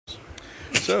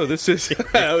So this is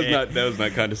that was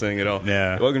not condescending at all.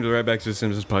 Yeah. Welcome to the Right Back to the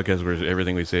Simpsons podcast, where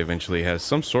everything we say eventually has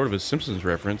some sort of a Simpsons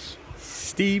reference.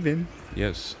 Steven.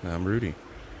 Yes, I'm Rudy.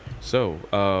 So,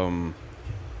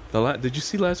 did you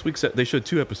see last week's? They showed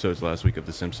 2 episodes last week of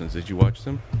The Simpsons. Did you watch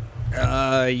them?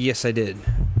 Yes, I did.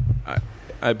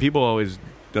 People always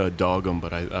dog them,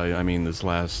 but I mean,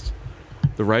 the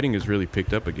writing has really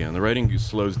picked up again. The writing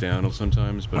slows down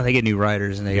sometimes, but They get new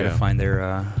writers and they got to find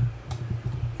their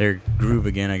groove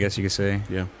again, I guess you could say.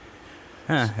 Yeah.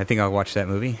 I think I'll watch that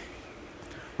movie.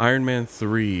 Iron Man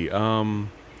 3.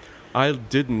 I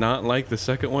did not like the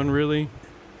second one really,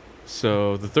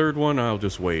 so the third one I'll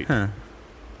just wait.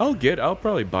 I'll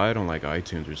probably buy it on like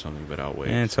iTunes or something, but I'll wait.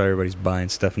 And that's how everybody's buying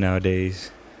stuff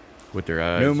nowadays. With their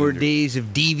eyes. No more days of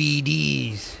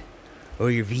DVDs or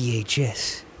your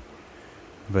VHS.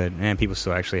 But, man, people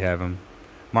still actually have them.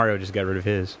 Mario just got rid of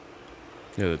his.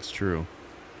 Yeah, that's true.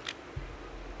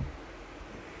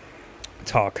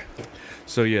 Talk.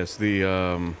 So, yes, we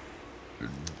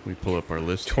pull up our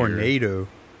list Tornado. Here.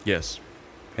 Yes.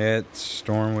 That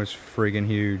storm was friggin'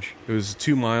 huge. It was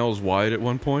 2 miles wide at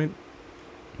one point.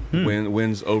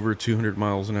 Winds over 200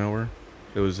 miles an hour.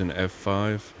 It was an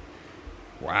F5.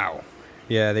 Wow.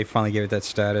 Yeah, they finally gave it that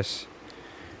status.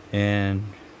 And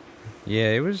yeah,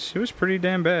 it was pretty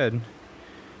damn bad.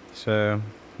 So,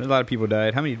 a lot of people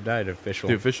died. How many died official?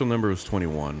 The official number was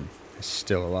 21. It's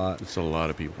still a lot. It's a lot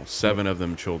of people. 7 of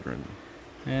them children.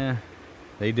 Yeah.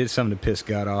 They did something to piss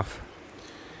God off.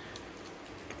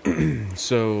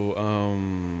 So,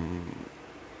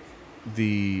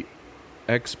 the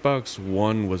Xbox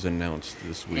One was announced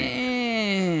this week.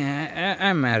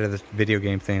 I'm out of the video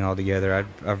game thing altogether.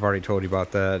 I've already told you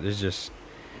about that. It's just,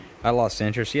 I lost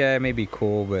interest. Yeah, it may be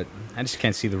cool, but I just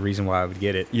can't see the reason why I would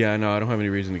get it. Yeah, no, I don't have any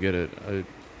reason to get it.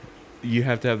 You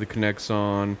have to have the Kinects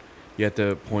on. You have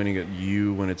to pointing at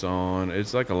you when it's on.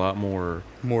 It's like a lot more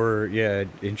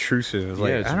intrusive. It's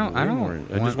like, yeah, I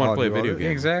just want to play a video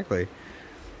game. Exactly.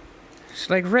 It's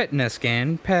like retina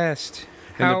scan passed.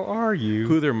 How are you?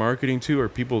 Who they're marketing to are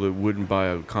people that wouldn't buy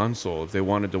a console. If they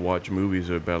wanted to watch movies,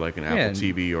 they would buy like an Apple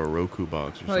TV or a Roku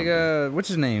box or something. Like, what's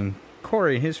his name?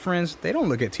 Corey and his friends, they don't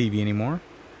look at TV anymore.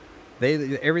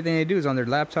 Everything they do is on their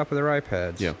laptop or their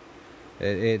iPads. Yeah.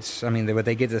 But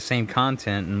they get the same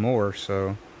content and more,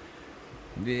 so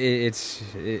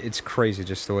it's crazy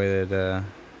just the way that,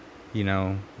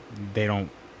 they don't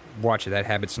watch it. That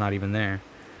habit's not even there.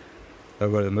 They'll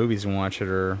go to the movies and watch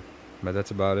it, but that's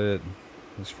about it.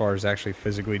 As far as actually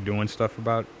physically doing stuff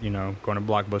about, going to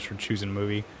Blockbuster, choosing a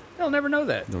movie, they'll never know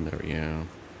that. They'll never, yeah.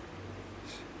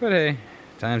 But hey,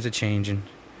 times are changing.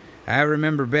 I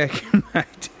remember back in my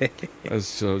day.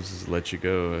 So I'll just let you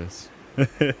go.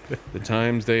 The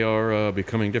times, they are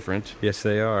becoming different. Yes,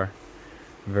 they are.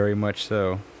 Very much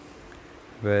so.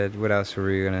 But what else were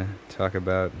we going to talk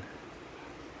about?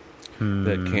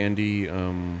 That candy.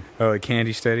 The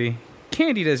candy study.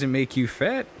 Candy doesn't make you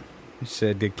fat,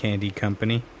 said the candy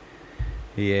company.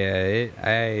 Yeah,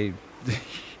 I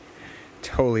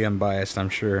totally unbiased, I'm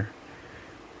sure.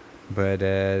 But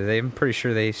I'm pretty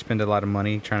sure they spend a lot of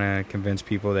money trying to convince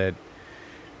people that,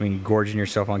 gorging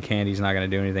yourself on candy is not going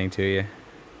to do anything to you.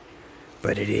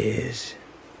 But it is.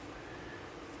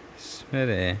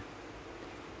 But,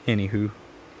 anywho.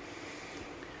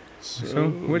 So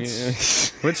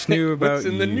what's new about what's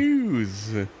in the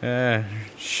news?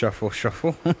 Shuffle.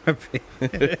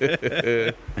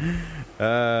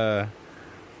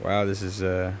 Wow, this is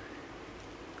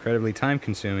incredibly time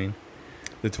consuming.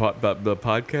 The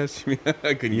podcast?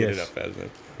 I couldn't get it up fast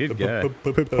enough. Good guy.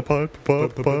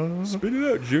 Spit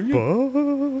it out,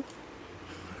 Junior.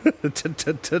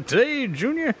 Today,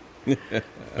 Junior.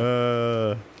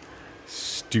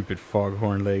 Stupid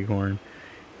foghorn leghorn.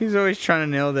 He's always trying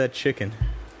to nail that chicken.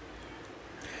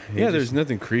 There's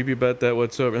nothing creepy about that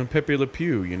whatsoever. And Pepe Le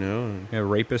Pew, A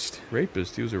rapist.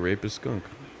 He was a rapist skunk.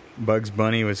 Bugs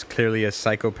Bunny was clearly a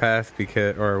psychopath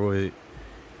would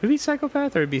it be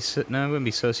psychopath or it wouldn't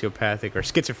be sociopathic or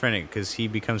schizophrenic because he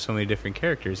becomes so many different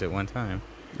characters at one time.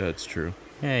 That's true.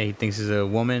 Yeah, he thinks he's a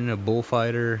woman, a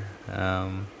bullfighter.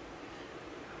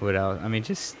 What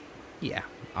else?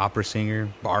 Opera singer,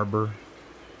 barber,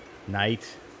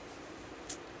 knight.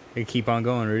 I can keep on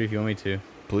going, Rudy, if you want me to.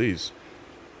 Please.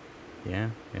 Yeah.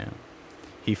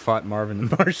 He fought Marvin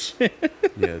the Martian.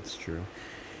 Yeah, it's true.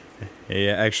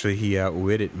 Yeah, actually, he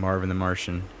outwitted Marvin the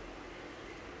Martian.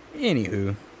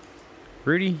 Anywho,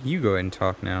 Rudy, you go ahead and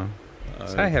talk now.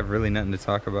 I have really nothing to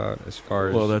talk about as far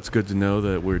as... Well, that's good to know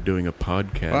that we're doing a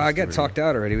podcast. Well, I got talked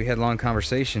out already. We had long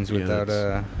conversations without...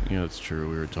 it's true.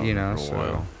 We were talking for a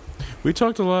while. We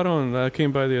talked a lot on... I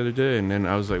came by the other day, and then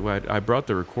I was like, well, I brought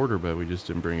the recorder, but we just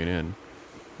didn't bring it in.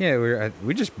 Yeah,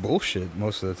 we just bullshit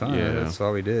most of the time. Yeah. That's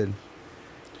all we did.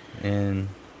 And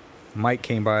Mike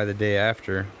came by the day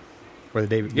after, or the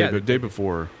day the day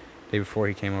before. Day before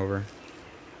he came over.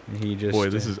 And he just Boy,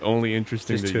 this is only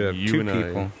interesting just to to you two and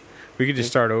people. We could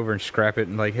just start over and scrap it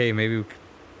and like, hey, maybe we could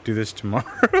do this tomorrow.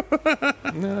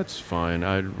 No, that's fine.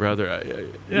 I'd rather.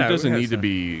 It Yeah, doesn't we need to have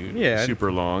be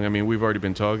super long. I mean, we've already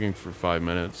been talking for 5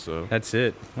 minutes, so That's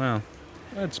it. Wow.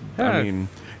 I mean,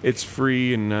 it's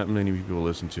free and not many people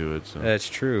listen to it. So That's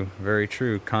true. Very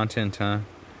true. Content, huh?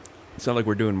 it's not like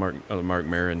we're doing Mark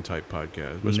Maron type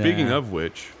podcast. But Nah. speaking of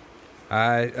which,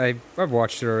 I've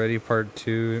watched it already. Part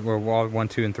 2, or 1,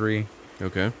 2, and 3.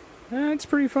 okay, It's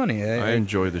pretty funny. I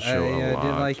enjoy the show a lot.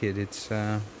 I did like it. It's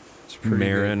pretty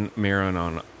good. Maron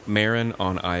on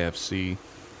IFC.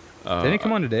 Didn't it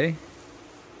come on today?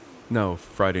 No,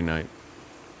 Friday night.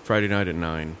 Friday night at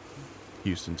 9,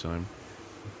 Houston time.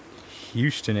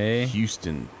 Houston, eh?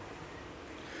 Houston.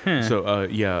 Huh. So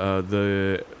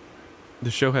the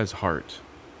show has heart.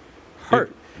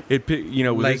 Heart. It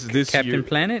like this Captain year,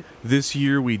 Planet? This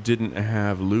year we didn't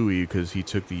have Louis because he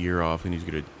took the year off and he's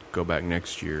going to go back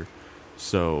next year.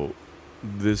 So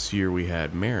this year we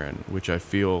had Maron, which I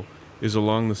feel is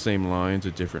along the same lines,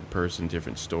 a different person,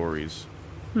 different stories.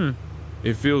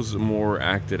 It feels more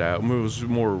acted out. It was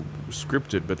more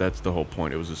scripted, but that's the whole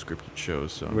point. It was a scripted show.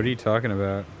 So What are you talking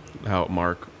about? how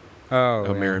Mark, Oh,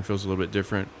 how yeah. Maron feels a little bit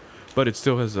different, but it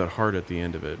still has that heart at the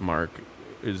end of it. Mark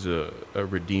is a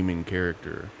redeeming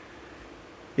character.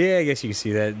 Yeah, I guess you can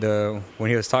see that. When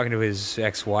he was talking to his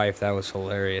ex-wife, that was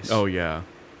hilarious. Oh yeah.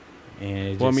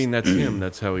 And Well, I mean that's him.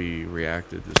 That's how he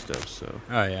reacted to stuff. So.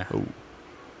 Oh yeah. Oh.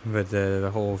 But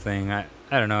the whole thing, I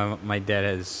don't know. My dad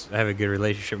I have a good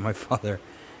relationship with my father.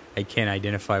 I can't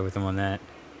identify with him on that.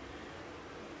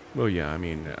 Well, yeah. I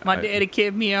mean, My daddy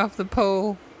kept me off the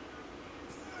pole.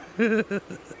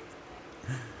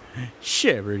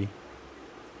 Shit, Rudy.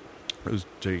 I was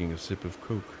taking a sip of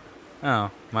Coke. Oh,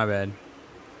 my bad.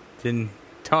 Didn't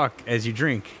talk as you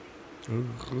drink.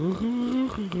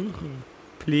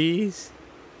 Please.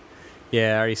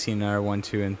 Yeah, I already seen our 1,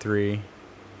 2, and 3.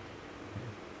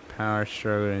 Power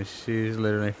struggle and she's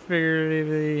literally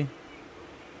figuratively.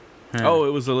 Huh. Oh,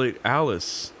 it was the late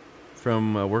Alice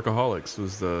from Workaholics.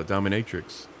 Was the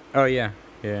dominatrix. Oh yeah,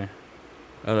 yeah.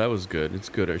 Oh, that was good. It's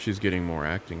good. She's getting more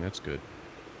acting. That's good.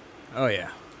 Oh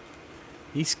yeah.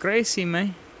 He's crazy,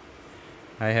 man.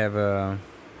 I have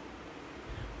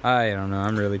I don't know.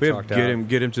 I'm really We have talked out.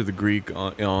 get him to the Greek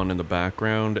on in the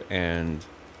background, and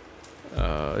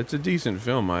it's a decent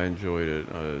film. I enjoyed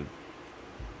it.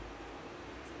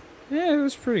 Yeah, it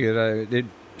was pretty good.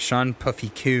 Sean Puffy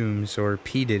Coombs, or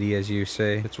P Diddy, as you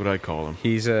say. That's what I call him.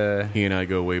 He's He and I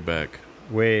go way back.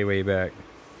 way back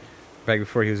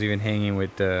before he was even hanging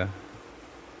with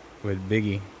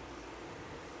Biggie.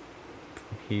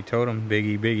 He told him,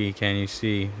 Biggie, can you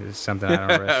see? It's something I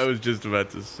don't rest. I was just about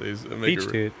to say something. Peach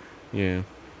dude. Yeah.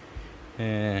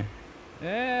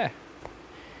 I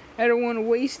don't want to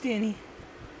waste any.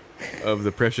 Of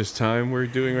the precious time we're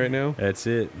doing right now. That's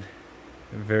it.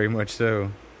 Very much so.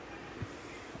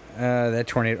 That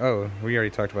tornado. Oh, we already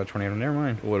talked about tornado. Never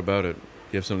mind. What about it?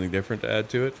 You have something different to add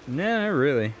to it? Nah, not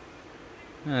really.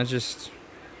 No, it's just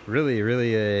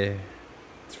really,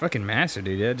 it's fucking massive,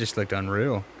 dude. That just looked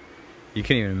unreal. You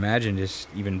can't even imagine just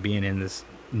even being in this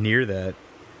near that.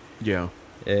 Yeah.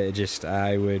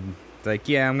 I would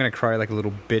I'm gonna cry like a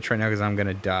little bitch right now because I'm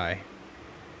gonna die.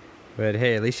 But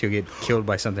hey, at least you'll get killed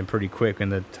by something pretty quick in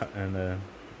the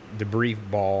debris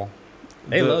ball.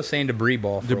 They love saying debris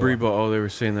ball. Debris ball. Oh, they were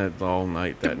saying that all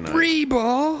night that night. Debris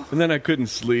ball. And then I couldn't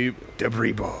sleep.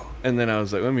 Debris ball. And then I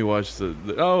was like, let me watch the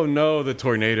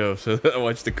tornado. So I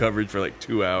watched the coverage for like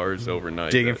 2 hours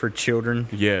overnight. Digging for children.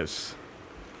 Yes.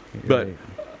 But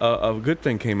a good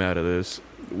thing came out of this.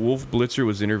 Wolf Blitzer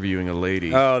was interviewing a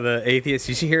lady. Oh, the atheist.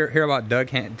 You see hear about Doug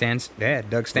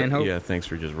Stanhope? Yeah, thanks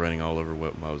for just running all over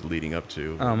what I was leading up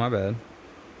to. Oh, my bad.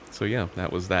 So yeah,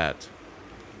 that was that.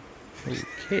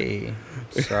 Okay.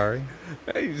 Sorry.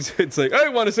 It's like, I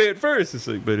want to say it first. It's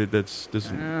like, but that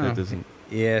doesn't.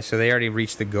 Yeah, so they already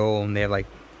reached the goal, and they have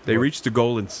They reached the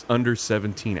goal in under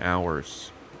 17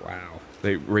 hours. Wow.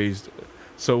 They raised.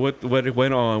 So what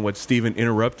went on? What Steven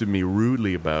interrupted me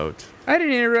rudely about. I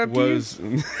didn't interrupt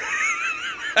you.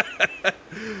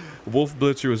 Wolf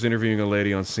Blitzer was interviewing a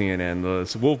lady on CNN.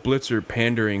 Wolf Blitzer,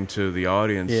 pandering to the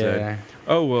audience, said,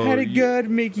 "Oh well, how did God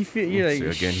make you feel?" You're like,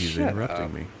 again, he's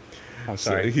interrupting me. I'm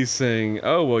sorry. So he's saying,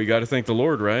 "Oh well, you got to thank the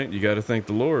Lord, right? You got to thank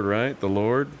the Lord, right? The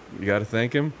Lord, you got to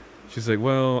thank Him." She's like,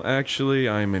 "Well, actually,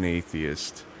 I'm an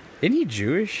atheist." Isn't he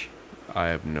Jewish? I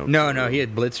have no. No, he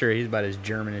had Blitzer. He's about as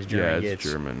German as German gets. Yeah, it's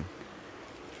German.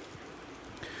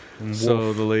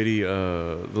 So the lady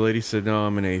said, "No,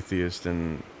 I'm an atheist."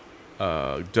 And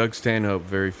Doug Stanhope,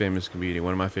 very famous comedian,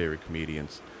 one of my favorite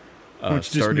comedians,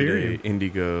 started a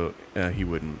Indigo. He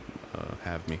wouldn't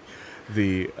have me.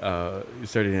 Started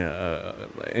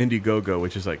Indiegogo,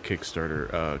 which is like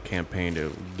Kickstarter campaign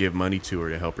to give money to her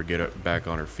to help her get back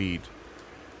on her feet.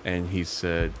 And he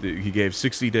said he gave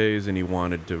 60 days, and he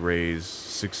wanted to raise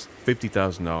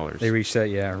 $50,000. They reached that,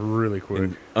 really quick.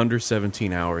 In under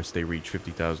 17 hours, they reached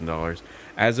 $50,000.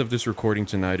 As of this recording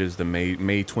tonight is the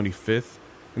May 25th,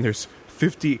 and there's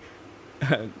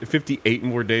 58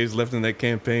 more days left in that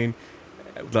campaign.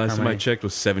 Last time I checked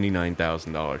was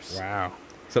 $79,000. Wow.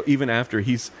 So even after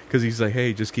because he's like,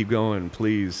 hey, just keep going,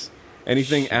 please.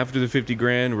 Anything after the 50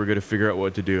 grand, we're going to figure out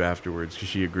what to do afterwards, because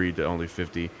she agreed to only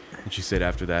 50. And she said,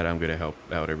 after that, I'm going to help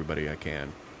out everybody I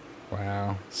can.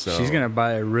 Wow. So she's going to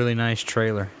buy a really nice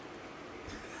trailer.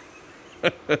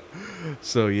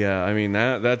 So, yeah, I mean,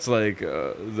 that's like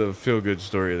the feel-good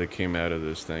story that came out of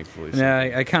this, thankfully.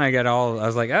 Yeah, I kind of got I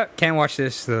was like, can't watch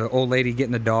this. The old lady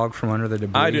getting the dog from under the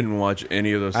debris. I didn't watch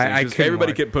any of those things.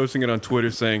 Everybody kept posting it on Twitter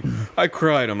saying, I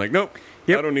cried. I'm like, nope.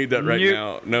 Yep. I don't need that right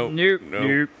now. Nope.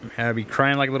 I'd be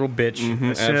crying like a little bitch.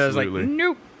 Mm-hmm, as soon as I was like,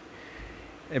 nope.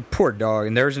 And poor dog.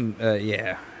 And there's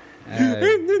yeah.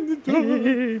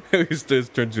 It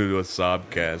just turned into a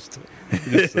sobcast.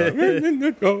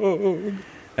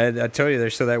 I tell you,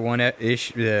 there's still that one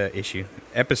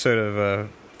episode of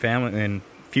Family and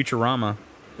Futurama.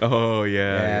 Oh,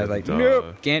 yeah. I was like,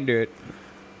 nope, can't do it.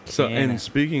 So, and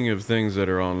speaking of things that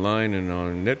are online and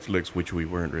on Netflix, which we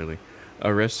weren't really,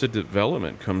 Arrested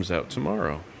Development comes out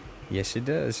tomorrow. Yes, it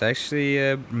does.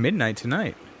 Actually, midnight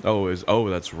tonight.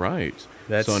 That's right.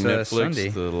 That's on Netflix, Sunday.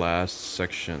 The last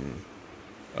section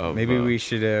of... Maybe we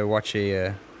should watch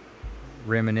a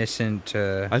reminiscent...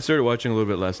 I started watching a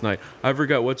little bit last night. I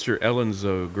forgot what's her... Ellen's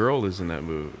girl is in that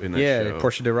movie. In that show.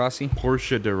 Portia de Rossi.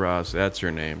 Portia de Rossi, that's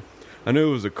her name. I knew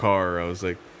it was a car. I was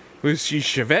like, was she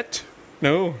Chevette?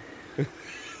 No.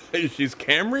 She's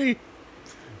Camry?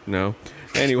 No.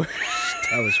 Anyway...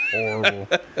 That was horrible.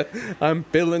 I'm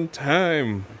filling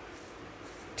time.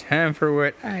 Time for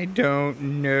what I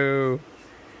don't know.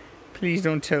 Please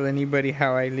don't tell anybody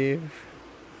how I live.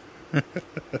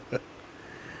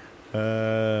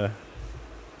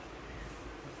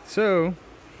 So,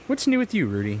 what's new with you,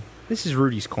 Rudy? This is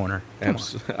Rudy's Corner. Tell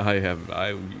us about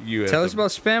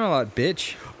Spamalot,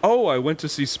 bitch. Oh, I went to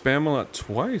see Spamalot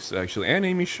twice, actually, and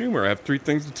Amy Schumer. I have 3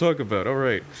 things to talk about. All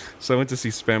right. So I went to see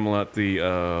Spamalot,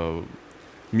 the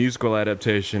musical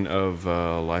adaptation of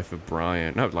Life of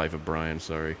Brian. Not Life of Brian,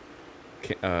 sorry.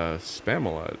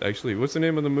 Spamalot, actually. What's the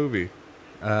name of the movie?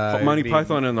 Monty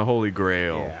Python and the Holy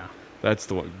Grail. Yeah. That's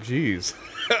the one. Jeez.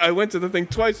 I went to the thing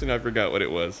twice and I forgot what it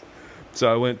was.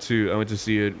 So I went to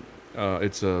see it.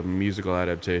 It's a musical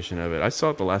adaptation of it. I saw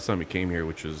it the last time it came here,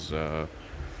 which was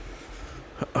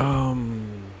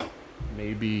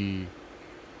maybe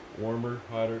warmer,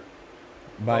 hotter.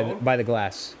 By the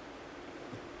glass.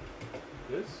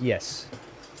 This? Yes.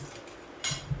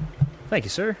 Thank you,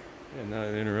 sir. Yeah, not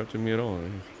interrupting me at all.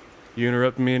 You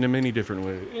interrupt me in many different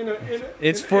ways.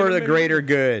 It's for the greater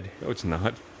good. No, it's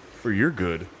not. For your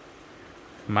good.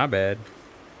 My bad,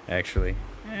 actually.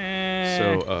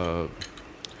 So,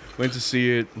 went to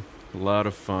see it. A lot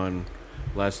of fun.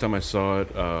 Last time I saw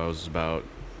it was about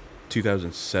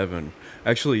 2007.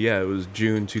 Actually, yeah, it was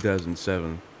June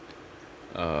 2007.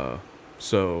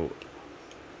 So,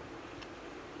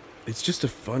 it's just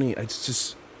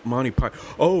Monty Python.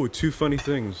 Oh, 2 funny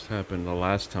things happened the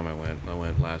last time I went.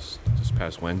 This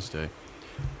past Wednesday.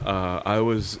 I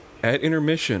was at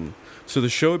intermission. So the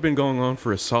show had been going on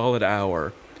for a solid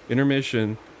hour.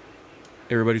 Intermission,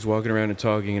 everybody's walking around and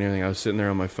talking and everything. I was sitting there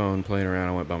on my phone playing around.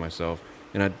 I went by myself.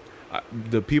 And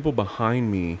the people behind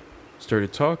me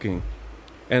started talking.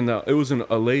 And it was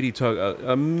a lady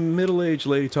a middle-aged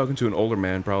lady talking to an older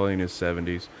man, probably in his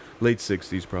 70s, late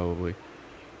 60s probably.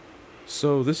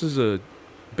 So this is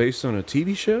based on a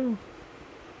TV show?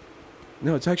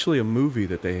 No, it's actually a movie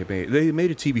that they made. They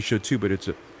made a TV show too, but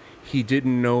he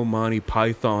didn't know Monty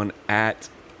Python at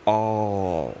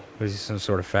all. Was he some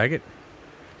sort of faggot?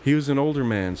 He was an older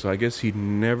man, so I guess he'd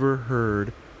never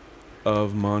heard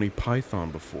of Monty Python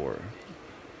before.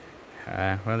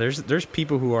 Well, there's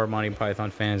people who are Monty Python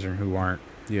fans and who aren't.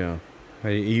 Yeah.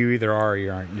 You either are or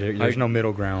you aren't. There's no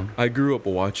middle ground. I grew up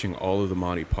watching all of the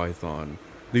Monty Python.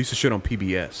 They used to show it on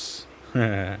PBS.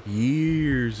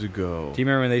 Years ago. Do you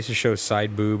remember when they used to show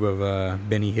Side Boob of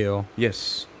Benny Hill?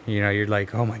 Yes. You're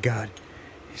like, oh my god.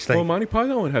 It's like, Monty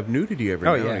Python would have nudity every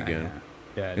now and again.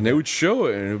 Yeah. And they would show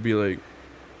it, and it would be like...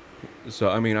 So,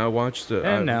 I mean, I watched the...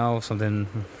 And now something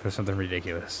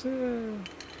ridiculous.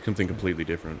 Something completely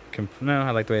different. No,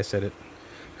 I like the way I said it.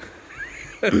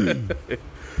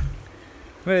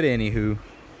 But anywho,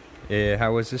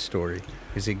 how was this story?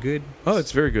 Is it good? Oh,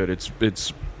 it's very good. It's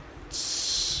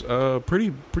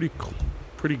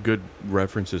pretty good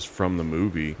references from the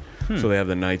movie. So they have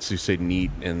the knights who say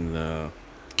neat, and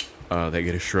they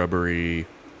get a shrubbery.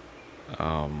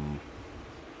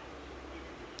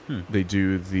 They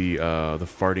do the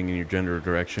farting in your general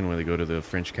direction when they go to the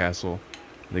French castle.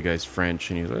 The guy's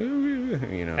French, and he's like,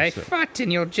 you know, I fart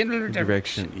in your general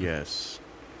direction. Yes.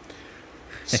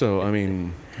 So I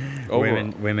mean,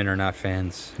 women are not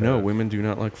fans. No, women do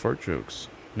not like fart jokes.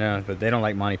 No, but they don't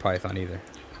like Monty Python either.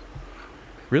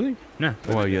 Really? No.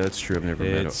 Well, yeah, that's true. I've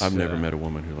never met a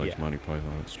woman who likes Monty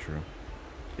Python. That's true.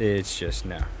 It's just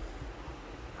no.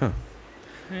 Huh.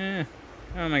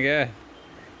 Oh my god.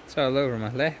 It's all over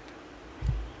my lap.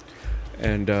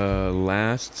 And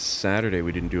last Saturday,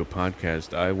 we didn't do a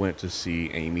podcast. I went to see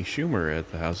Amy Schumer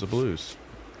at the House of Blues.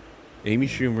 Amy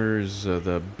Schumer's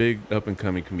the big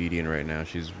up-and-coming comedian right now.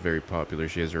 She's very popular.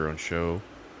 She has her own show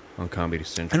on Comedy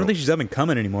Central. I don't think she's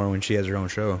up-and-coming anymore when she has her own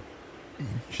show.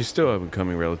 She's still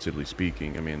up-and-coming, relatively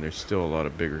speaking. I mean, there's still a lot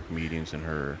of bigger comedians than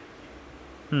her.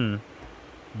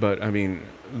 But, I mean,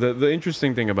 the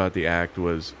interesting thing about the act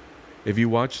was, if you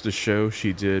watch the show,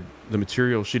 she does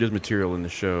material in the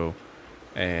show,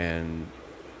 and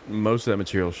most of that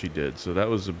material she did. So that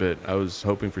was I was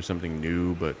hoping for something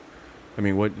new, but, I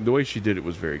mean, the way she did it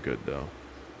was very good, though.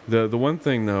 The one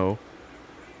thing, though,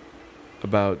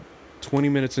 about 20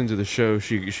 minutes into the show,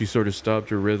 she sort of stopped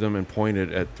her rhythm and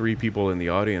pointed at 3 people in the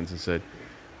audience and said,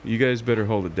 "You guys better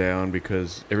hold it down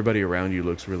because everybody around you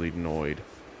looks really annoyed."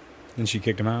 And she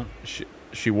kicked him out?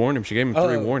 She warned him. She gave him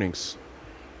 3 warnings.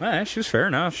 Well, she was fair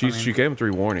enough. She gave him 3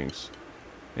 warnings.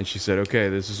 And she said, "Okay,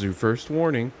 this is your first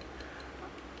warning.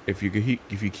 If you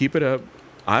keep it up,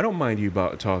 I don't mind you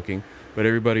about talking, but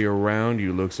everybody around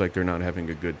you looks like they're not having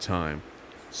a good time.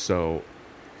 So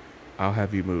I'll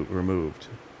have you removed."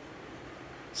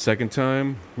 Second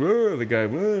time, the guy,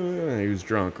 he was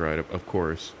drunk, right? Of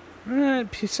course.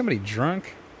 Somebody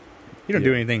drunk? You don't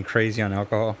do anything crazy on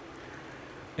alcohol.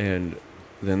 And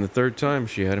then the third time,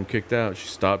 she had him kicked out. She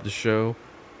stopped the show.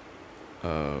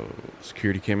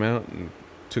 Security came out and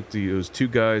took it was 2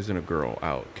 guys and a girl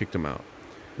out, kicked them out.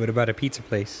 What about a pizza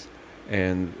place?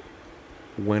 And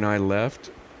when I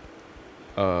left,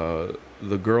 the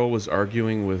girl was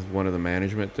arguing with one of the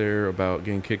management there about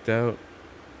getting kicked out.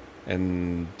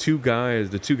 And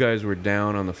the 2 guys were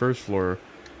down on the first floor,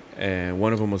 and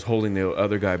one of them was holding the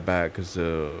other guy back because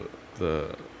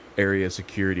the area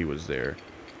security was there.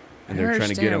 And they're trying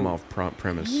to get him off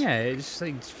premise. Yeah, it's just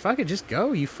like, fuck it, just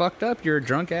go. You fucked up. You're a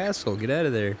drunk asshole. Get out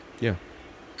of there. Yeah.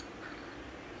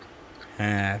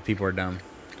 People are dumb.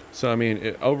 So, I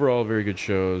mean, overall, very good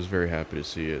show. I was very happy to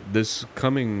see it. This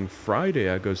coming Friday,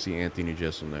 I go see Anthony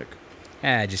Jeselnik.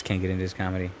 I just can't get into his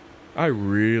comedy. I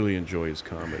really enjoy his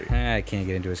comedy. I can't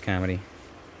get into his comedy.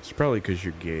 It's probably because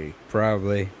you're gay.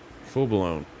 Probably. Full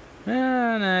blown.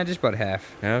 Nah, just about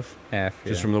half. Half? Half, yeah.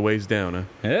 Just from the waist down, huh?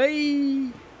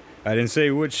 Hey! I didn't say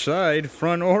which side,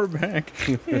 front or back.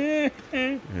 Yeah.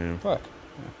 Fuck.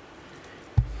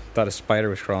 Thought a spider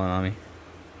was crawling on me.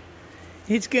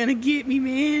 It's gonna get me,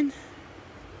 man.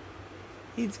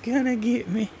 It's gonna get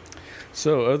me.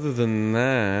 So, other than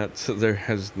that, there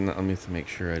has not... Let me make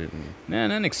sure I didn't... Nah,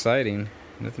 nothing exciting.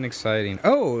 Nothing exciting.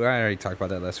 Oh, I already talked about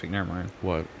that last week. Never mind.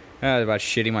 What? About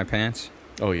shitting my pants.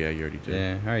 Oh, yeah, you already did.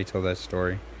 Yeah, I already told that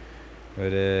story.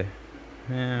 But,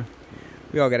 yeah.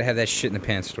 We all gotta have that shit in the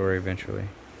pants story eventually.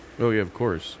 Oh, yeah, of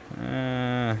course.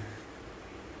 Well,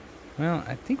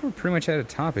 I think we're pretty much out of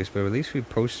topics, but at least we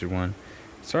posted one.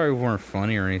 Sorry we weren't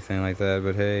funny or anything like that,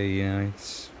 but hey, you know,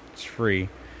 it's free.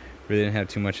 We didn't have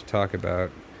too much to talk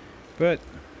about. But,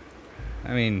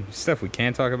 I mean, stuff we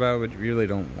can talk about, but really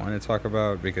don't want to talk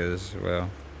about because, well,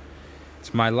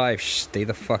 it's my life. Stay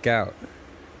the fuck out.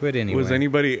 But anyway. Was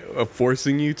anybody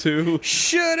forcing you to?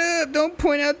 Shut up! Don't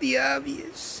point out the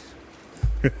obvious.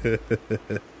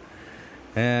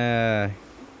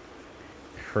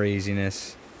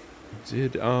 Craziness.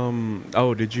 Did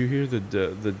you hear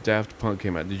the Daft Punk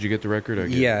came out? Did you get the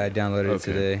record? Yeah, I downloaded it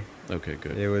today. Okay,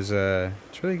 good. It was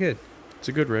it's really good. It's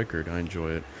a good record. I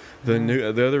enjoy it.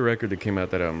 The other record that came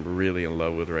out that I'm really in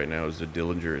love with right now is the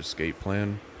Dillinger Escape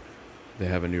Plan. They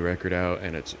have a new record out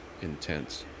and it's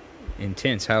intense.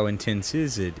 Intense? How intense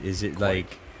is it? Is it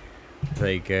like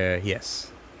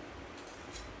yes.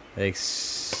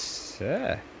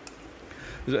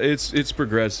 It's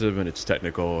progressive and it's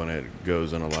technical and it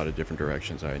goes in a lot of different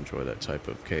directions. I enjoy that type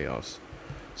of chaos.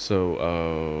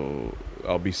 So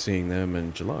I'll be seeing them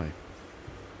in July.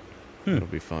 It'll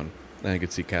be fun. I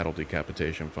could see Cattle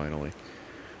Decapitation finally.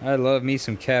 I love me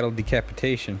some Cattle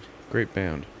Decapitation. Great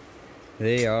band.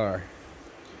 They are.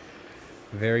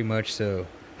 Very much so.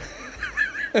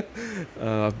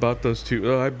 I bought those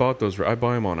two. I bought those. I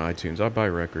buy them on iTunes. I buy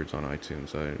records on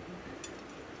iTunes.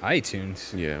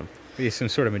 iTunes? Yeah. Are you some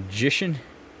sort of magician?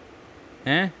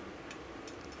 Huh?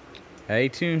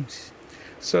 iTunes?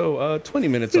 So, 20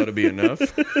 minutes ought to be enough.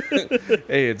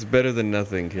 Hey, it's better than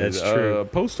nothing. That's true.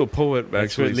 Postal Poet That's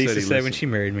actually what Lisa said he said when listened. she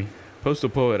married me. Postal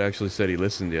Poet actually said he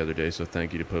listened the other day, so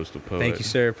thank you to Postal Poet. Thank you,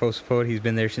 sir, Postal Poet. He's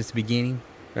been there since the beginning.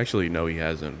 Actually, no, he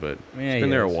hasn't, but Yeah, he's been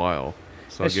there a has. while,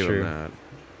 so That's I'll give true. him that.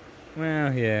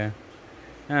 Well, yeah.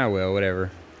 Ah, well,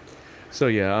 whatever. So,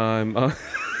 yeah, I'm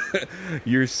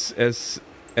you're S.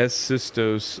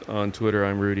 Sistos on Twitter.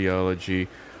 I'm Rudyology.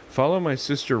 Follow my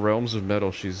sister, Realms of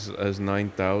Metal. She's has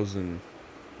 9,000.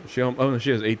 She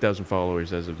has 8,000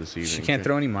 followers as of this evening. She can't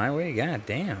throw any my way? God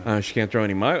damn. She can't throw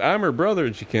any my. I'm her brother,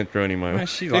 and she can't throw any my way. Well,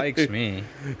 she likes me.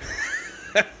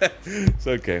 It's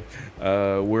okay.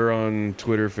 We're on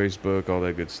Twitter, Facebook, all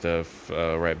that good stuff.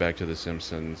 Right back to The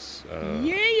Simpsons.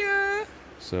 Yeah.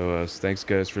 So thanks,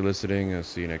 guys, for listening.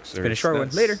 See you next. It's been a short one.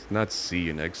 Later. Not see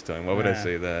you next time. Why would I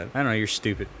say that? I don't know. You're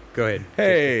stupid. Go ahead.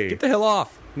 Hey. Get the hell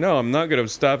off. No, I'm not going to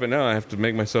stop it now. I have to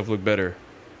make myself look better.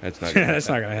 That's not gonna That's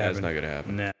not going to happen. That's not going to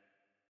happen. No.